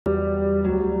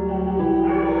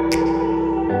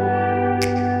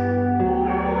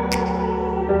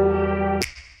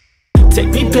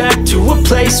back to a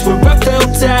place where I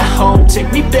felt at home.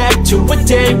 Take me back to a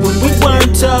day when we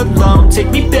weren't alone. Take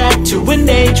me back to an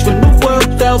age when the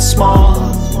world felt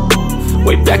small,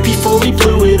 way back before we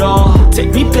blew it all.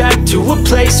 Take me back to a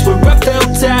place where I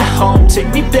felt at home.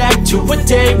 Take me back to a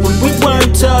day when we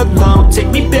weren't alone. Take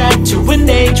me back to an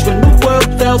age when the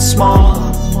world felt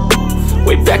small,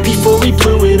 way back before we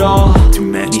blew it all. Too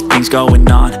many things going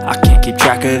on, I can't keep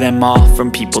track of them all.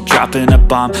 From people dropping a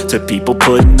bomb to people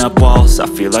putting up walls. I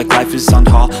feel like life is on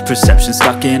hold, perception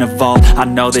stuck in a vault. I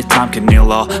know that time can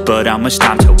heal all, but how much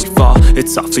time till we fall?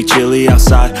 It's awfully chilly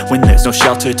outside when there's no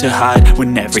shelter to hide.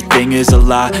 When everything is a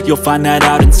lie, you'll find that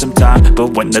out in some time.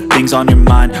 But when the things on your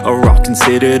mind are all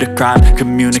considered a crime,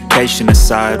 communication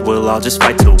aside, we'll all just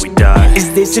fight till we die.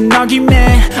 Is this an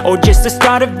argument or just the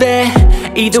start of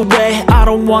it? Either way, I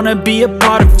don't wanna be a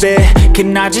part of it.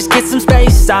 Can I just get some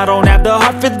space? I don't have the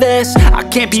heart for this. I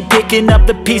can't be picking up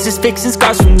the pieces, fixing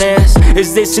scars from this.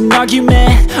 Is this an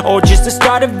argument or just the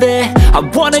start of it? I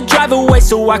wanna drive away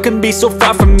so I can be so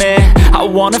far from it. I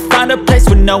wanna find a place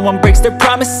where no one breaks their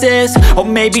promises, or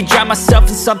maybe drown myself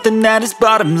in something that is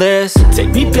bottomless.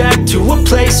 Take me back to a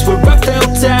place where I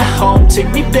felt at home.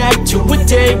 Take me back to a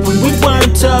day when we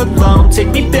weren't alone. Take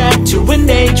me back to an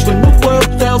age when the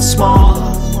world felt small,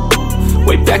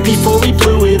 way back before we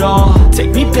blew it all.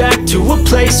 Take me back to a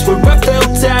place where I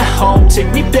felt at home.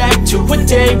 Take me back to a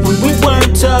day when we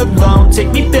weren't alone.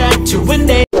 Take me back to an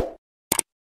age